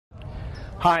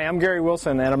Hi, I'm Gary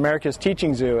Wilson at America's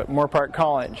Teaching Zoo at Moorpark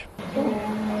College.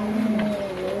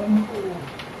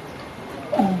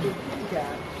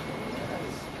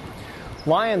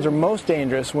 Lions are most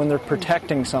dangerous when they're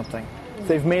protecting something. If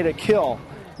they've made a kill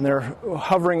and they're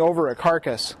hovering over a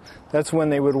carcass, that's when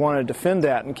they would want to defend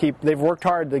that and they've worked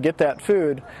hard to get that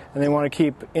food, and they want to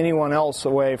keep anyone else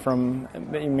away from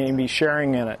maybe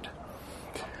sharing in it.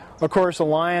 Of course, a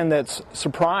lion that's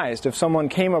surprised, if someone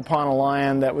came upon a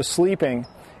lion that was sleeping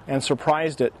and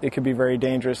surprised it, it could be very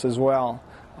dangerous as well,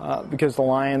 because the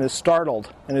lion is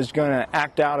startled and is going to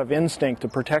act out of instinct to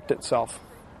protect itself.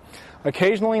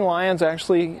 Occasionally, lions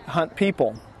actually hunt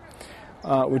people,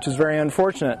 which is very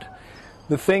unfortunate.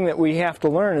 The thing that we have to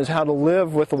learn is how to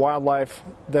live with the wildlife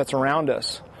that's around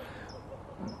us.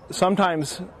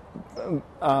 Sometimes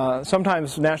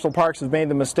national parks have made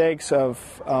the mistakes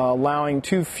of allowing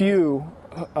too few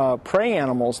prey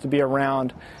animals to be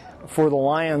around for the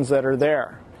lions that are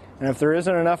there. And if there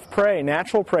isn't enough prey,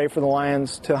 natural prey for the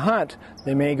lions to hunt,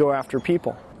 they may go after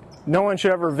people. No one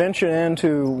should ever venture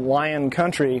into lion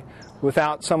country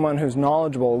without someone who's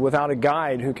knowledgeable, without a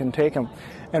guide who can take them.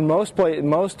 And most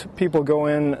people go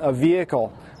in a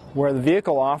vehicle where the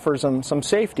vehicle offers them some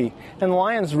safety. And the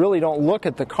lions really don't look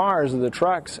at the cars or the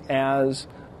trucks as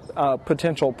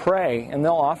potential prey, and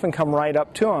they'll often come right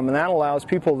up to them, and that allows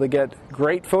people to get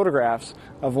great photographs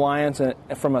of lions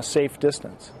from a safe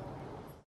distance.